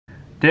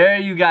There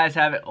you guys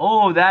have it.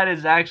 Oh, that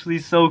is actually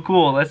so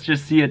cool. Let's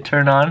just see it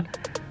turn on.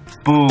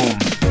 Boom.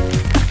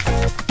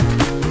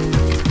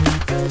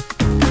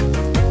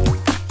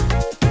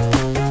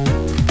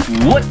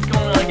 What's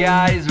going on,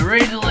 guys?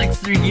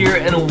 RageElixir here,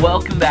 and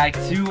welcome back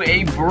to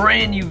a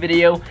brand new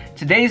video.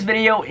 Today's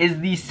video is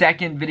the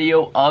second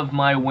video of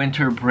my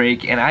winter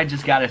break, and I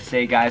just gotta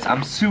say, guys,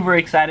 I'm super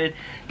excited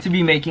to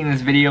be making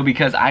this video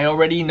because I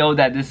already know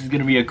that this is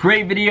gonna be a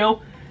great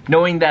video,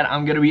 knowing that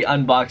I'm gonna be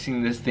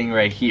unboxing this thing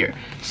right here.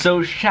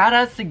 So shout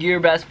outs to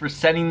GearBest for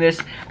sending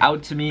this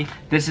out to me.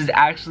 This is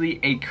actually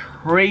a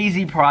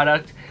crazy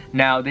product.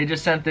 Now, they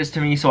just sent this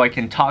to me so I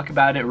can talk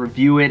about it,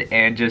 review it,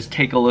 and just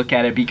take a look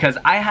at it because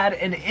I had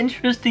an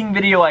interesting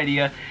video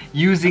idea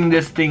using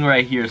this thing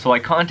right here. So I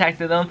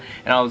contacted them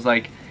and I was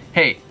like,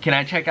 hey, can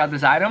I check out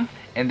this item?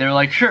 And they're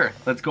like, sure,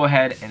 let's go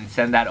ahead and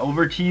send that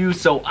over to you.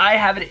 So I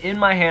have it in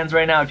my hands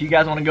right now. If you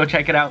guys want to go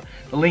check it out,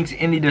 the link's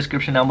in the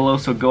description down below,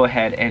 so go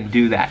ahead and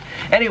do that.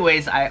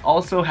 Anyways, I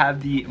also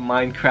have the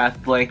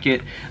Minecraft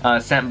blanket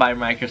sent by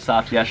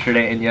Microsoft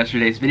yesterday in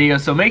yesterday's video.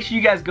 So make sure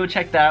you guys go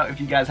check that out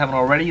if you guys haven't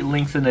already.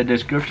 Links in the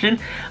description.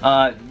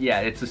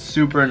 Yeah, it's a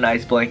super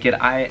nice blanket.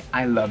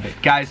 I love it.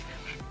 Guys,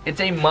 it's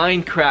a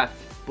Minecraft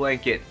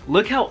blanket.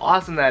 Look how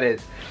awesome that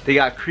is. They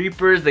got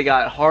creepers, they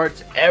got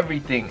hearts,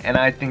 everything, and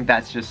I think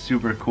that's just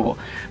super cool.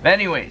 But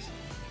anyways,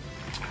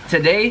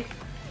 today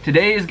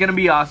is gonna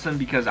be awesome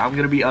because I'm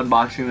gonna be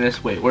unboxing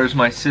this. Wait, where's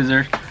my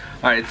scissors?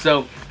 Alright,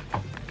 so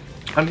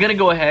I'm gonna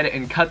go ahead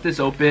and cut this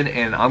open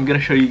and I'm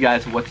gonna show you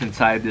guys what's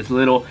inside this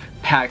little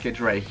package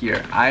right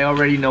here. I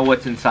already know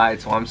what's inside,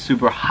 so I'm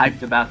super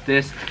hyped about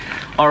this.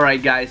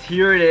 Alright guys,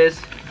 here it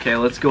is. Okay,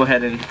 let's go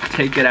ahead and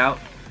take it out.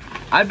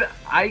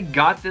 I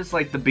got this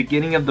like the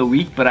beginning of the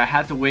week, but I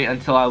had to wait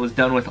until I was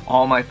done with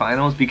all my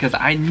finals because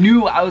I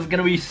knew I was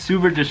gonna be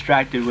super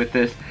distracted with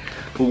this.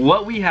 But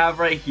what we have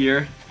right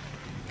here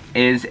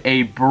is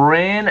a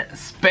brand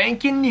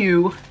spanking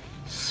new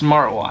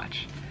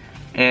smartwatch.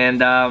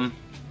 And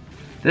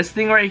this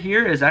thing right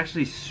here is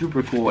actually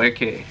super cool.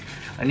 Okay,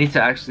 I need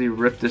to actually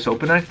rip this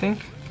open, I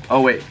think.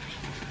 Oh wait,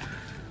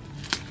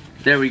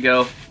 there we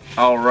go.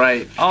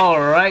 Alright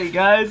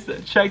guys,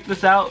 check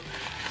this out.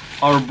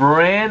 Our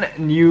brand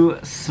new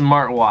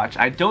smartwatch.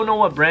 I don't know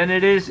what brand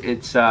it is.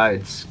 It's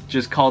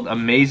just called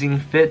Amazing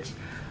Fit,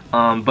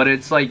 but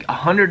it's like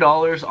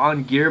 $100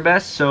 on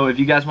GearBest. So if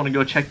you guys want to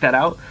go check that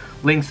out,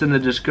 links in the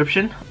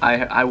description.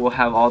 I will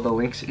have all the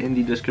links in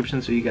the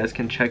description so you guys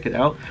can check it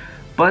out.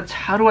 But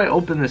how do I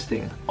open this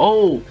thing?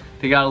 Oh,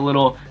 they got a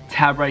little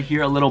tab right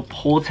here, a little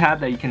pull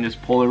tab that you can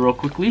just pull it real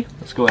quickly.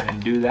 Let's go ahead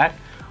and do that.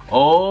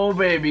 Oh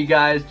baby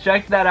guys,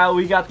 check that out.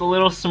 We got the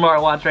little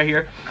smartwatch right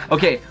here.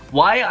 Okay,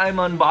 why I'm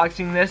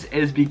unboxing this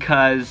is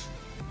because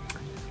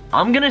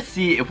I'm gonna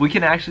see if we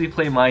can actually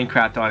play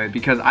Minecraft on it,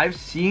 because I've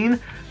seen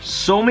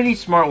so many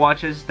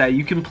smartwatches that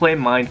you can play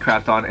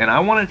Minecraft on and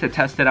I wanted to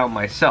test it out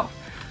myself.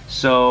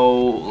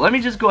 So let me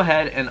just go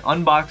ahead and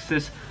unbox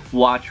this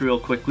watch real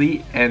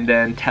quickly and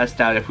then test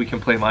out if we can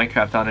play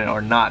Minecraft on it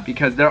or not,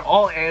 because they're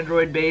all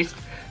Android based,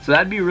 so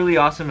that'd be really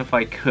awesome if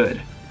I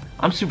could.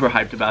 I'm super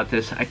hyped about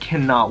this. I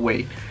cannot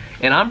wait.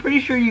 And I'm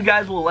pretty sure you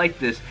guys will like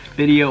this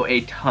video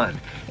a ton.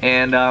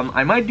 And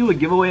I might do a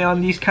giveaway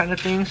on these kind of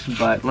things,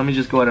 but let me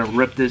just go ahead and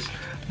rip this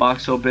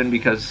box open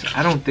because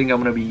I don't think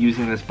I'm going to be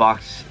using this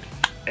box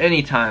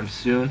anytime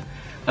soon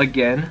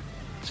again.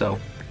 So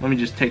let me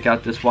just take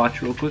out this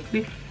watch real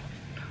quickly.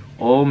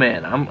 Oh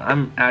man,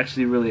 I'm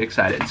actually really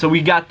excited. So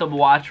we got the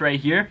watch right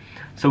here.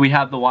 So we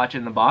have the watch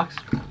in the box.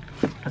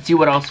 Let's see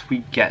what else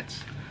we get.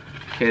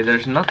 Okay,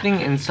 there's nothing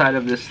inside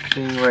of this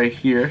thing right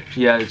here.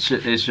 Yeah, it's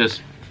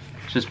just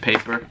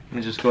paper. Let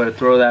me just go ahead and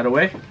throw that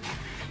away.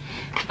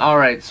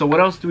 Alright, so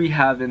what else do we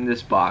have in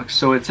this box?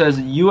 So it says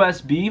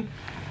USB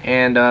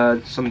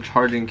and some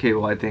charging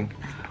cable, I think.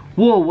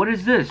 Whoa, what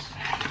is this?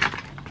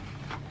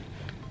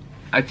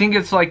 I think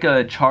it's like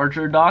a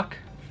charger dock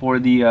for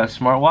the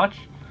smartwatch.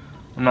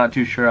 I'm not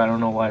too sure. I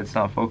don't know why it's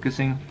not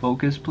focusing.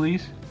 Focus,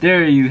 please.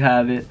 There you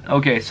have it.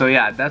 Okay, so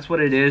yeah, that's what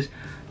it is.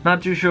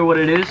 Not too sure what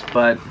it is,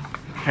 but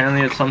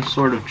apparently it's some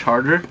sort of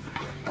charger.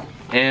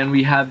 And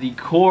we have the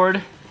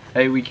cord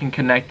that we can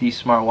connect the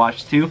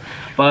smartwatch to.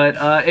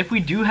 But if we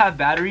do have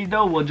battery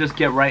though, we'll just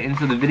get right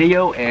into the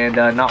video and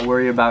not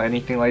worry about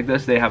anything like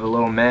this. They have a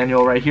little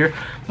manual right here.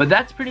 But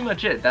that's pretty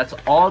much it. That's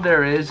all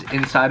there is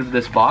inside of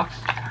this box.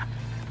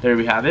 There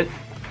we have it.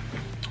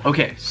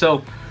 Okay,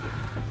 so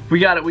we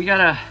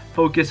gotta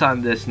focus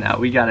on this now.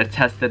 We gotta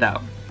test it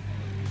out.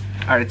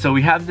 Alright, so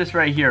we have this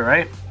right here,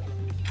 right?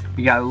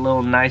 We got a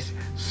little nice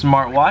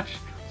smartwatch.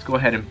 Let's go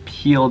ahead and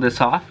peel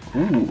this off.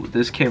 Ooh,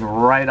 this came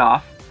right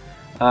off.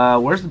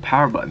 Where's the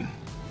power button?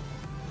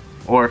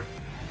 Or,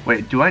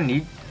 wait, do I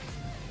need...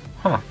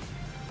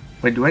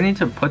 Wait, do I need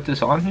to put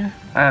this on here?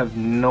 I have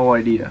no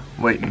idea.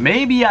 Wait,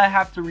 maybe I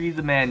have to read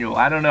the manual.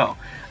 I don't know.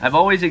 I've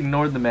always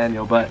ignored the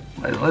manual, but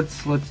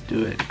let's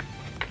do it.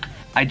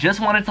 I just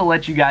wanted to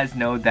let you guys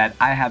know that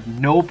I have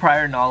no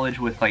prior knowledge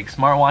with like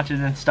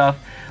smartwatches and stuff,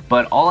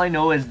 but all I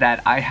know is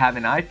that I have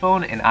an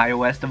iPhone, an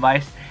iOS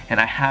device, and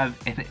I have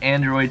an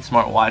Android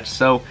smartwatch.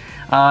 So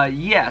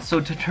yeah,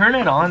 so to turn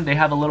it on, they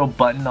have a little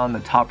button on the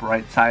top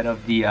right side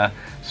of the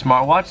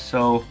smartwatch.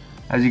 So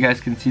as you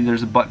guys can see,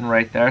 there's a button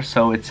right there.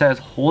 So it says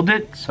hold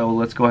it. So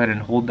let's go ahead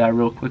and hold that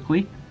real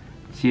quickly.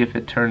 See if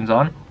it turns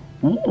on.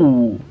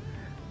 Ooh,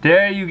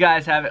 there you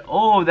guys have it.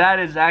 Oh, that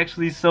is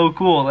actually so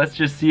cool. Let's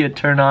just see it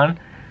turn on.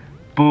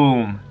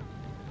 Boom.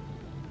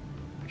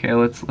 Okay,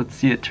 let's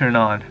see it turn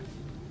on.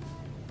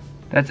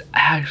 That's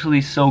actually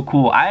so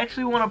cool. I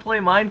actually want to play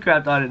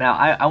Minecraft on it now.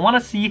 I want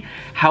to see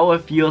how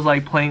it feels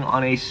like playing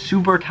on a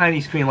super tiny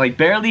screen. Like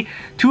barely,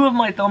 2 of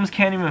my thumbs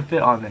can't even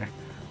fit on there.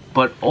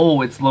 But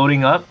oh, it's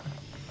loading up.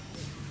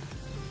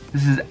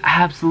 This is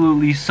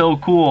absolutely so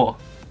cool.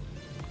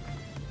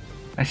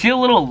 I see a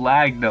little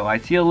lag though. I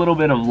see a little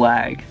bit of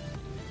lag.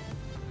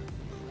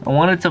 I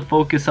wanted to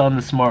focus on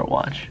the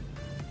smartwatch.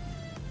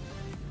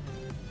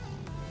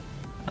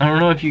 I don't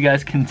know if you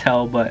guys can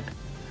tell, but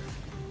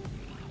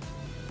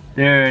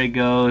there it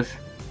goes.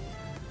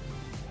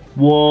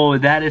 Whoa,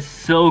 that is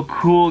so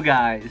cool,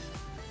 guys.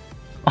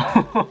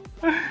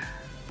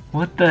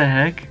 What the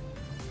heck?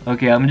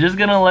 Okay, I'm just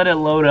gonna let it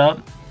load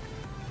up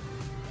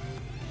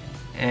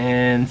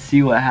and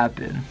see what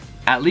happens.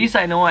 At least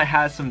I know it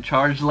has some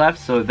charge left,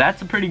 so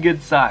that's a pretty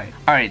good sign.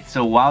 Alright,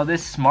 so while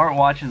this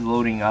smartwatch is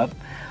loading up,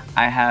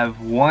 I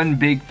have one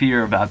big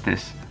fear about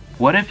this.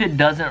 What if it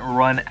doesn't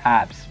run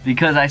apps?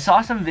 Because I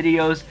saw some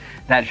videos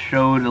that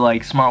showed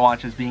like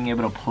smartwatches being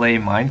able to play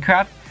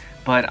Minecraft,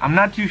 but I'm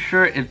not too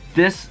sure if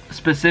this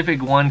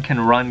specific one can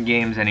run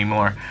games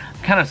anymore.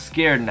 I'm kind of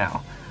scared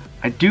now.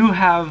 I do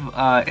have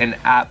an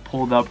app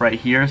pulled up right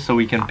here so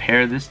we can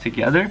pair this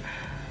together,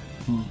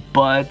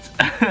 but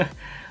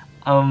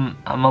I'm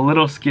a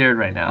little scared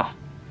right now.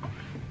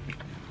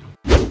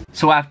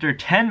 So after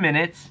 10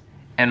 minutes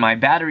and my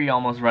battery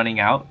almost running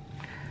out,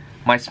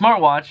 my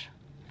smartwatch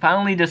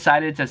finally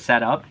decided to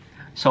set up.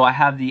 So I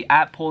have the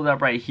app pulled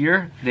up right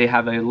here. They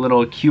have a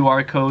little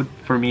QR code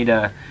for me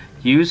to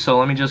use. So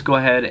let me just go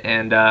ahead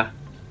and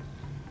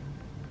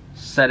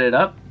set it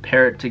up,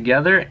 pair it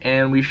together,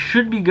 and we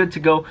should be good to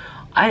go.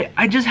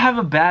 I just have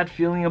a bad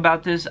feeling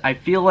about this. I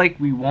feel like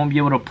we won't be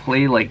able to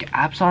play like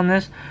apps on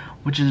this,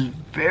 which is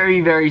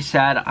very, very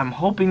sad. I'm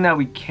hoping that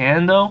we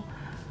can though,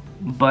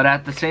 but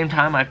at the same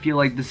time, I feel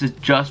like this is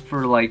just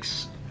for like,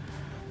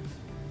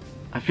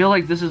 I feel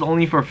like this is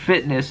only for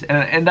fitness,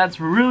 and that's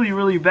really,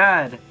 really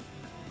bad.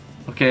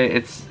 Okay,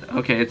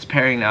 it's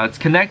pairing now. It's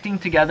connecting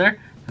together.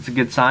 That's a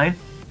good sign.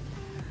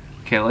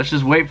 Okay, let's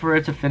just wait for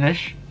it to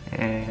finish,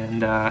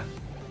 and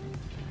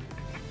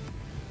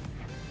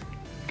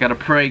gotta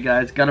pray,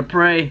 guys, gotta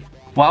pray.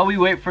 While we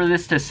wait for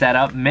this to set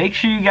up, make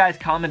sure you guys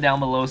comment down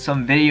below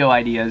some video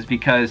ideas,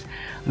 because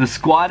the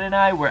squad and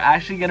I, we're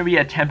actually going to be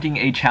attempting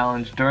a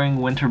challenge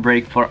during winter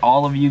break for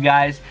all of you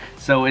guys.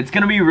 So it's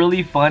going to be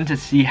really fun to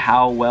see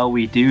how well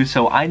we do.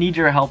 So I need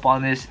your help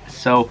on this.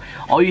 So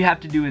all you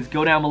have to do is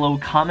go down below,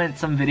 comment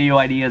some video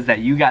ideas that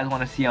you guys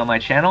want to see on my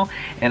channel,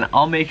 and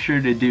I'll make sure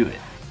to do it.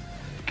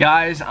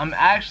 Guys, I'm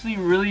actually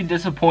really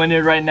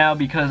disappointed right now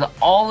because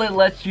all it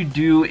lets you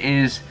do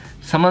is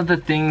some of the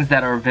things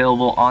that are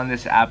available on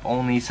this app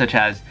only, such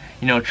as,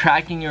 you know,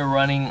 tracking your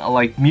running,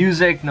 like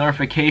music,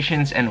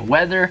 notifications, and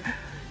weather.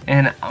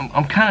 And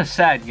I'm kind of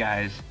sad,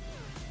 guys.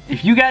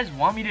 If you guys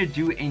want me to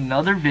do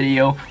another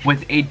video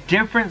with a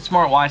different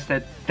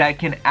smartwatch that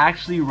can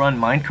actually run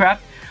Minecraft,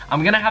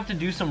 I'm gonna have to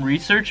do some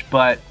research,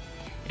 but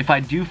if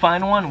I do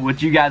find one,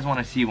 would you guys want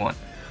to see one?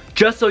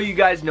 Just so you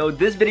guys know,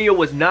 this video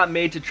was not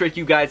made to trick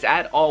you guys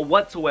at all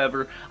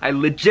whatsoever. I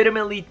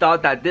legitimately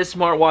thought that this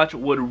smartwatch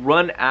would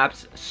run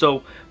apps,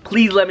 so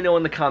please let me know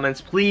in the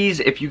comments, please,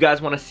 if you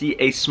guys want to see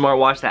a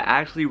smartwatch that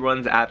actually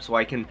runs apps so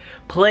I can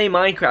play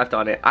Minecraft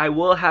on it. I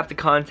will have to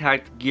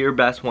contact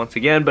GearBest once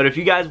again, but if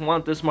you guys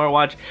want this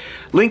smartwatch,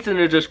 links in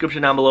the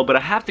description down below, but I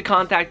have to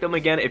contact them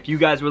again if you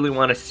guys really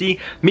want to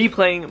see me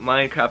playing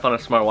Minecraft on a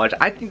smartwatch.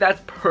 I think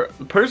that's,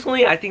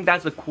 personally, I think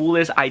that's the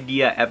coolest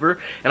idea ever,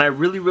 and I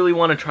really, really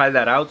want to try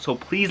that out, so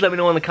please let me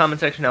know in the comment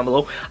section down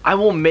below. I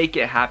will make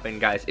it happen,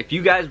 guys. If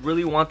you guys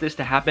really want this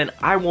to happen,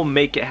 I will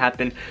make it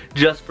happen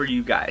just for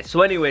you guys.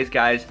 So anyways,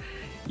 guys,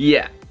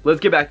 yeah, let's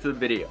get back to the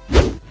video.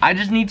 I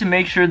just need to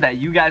make sure that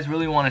you guys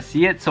really want to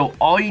see it, so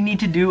all you need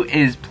to do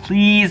is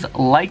please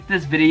like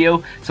this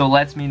video, so it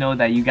lets me know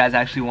that you guys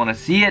actually want to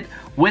see it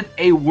with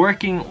a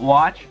working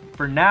watch.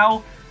 For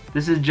now,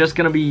 this is just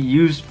gonna be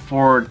used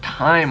for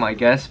time, I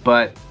guess,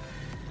 but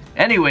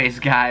anyways,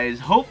 guys,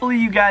 hopefully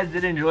you guys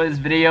did enjoy this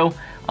video.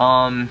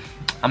 I'm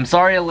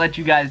sorry I let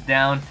you guys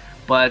down,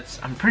 but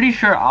I'm pretty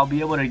sure I'll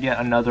be able to get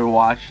another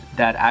watch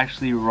that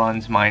actually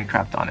runs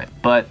Minecraft on it.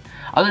 But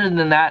other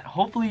than that,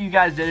 hopefully you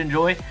guys did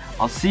enjoy.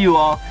 I'll see you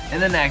all in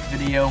the next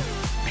video.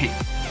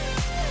 Peace.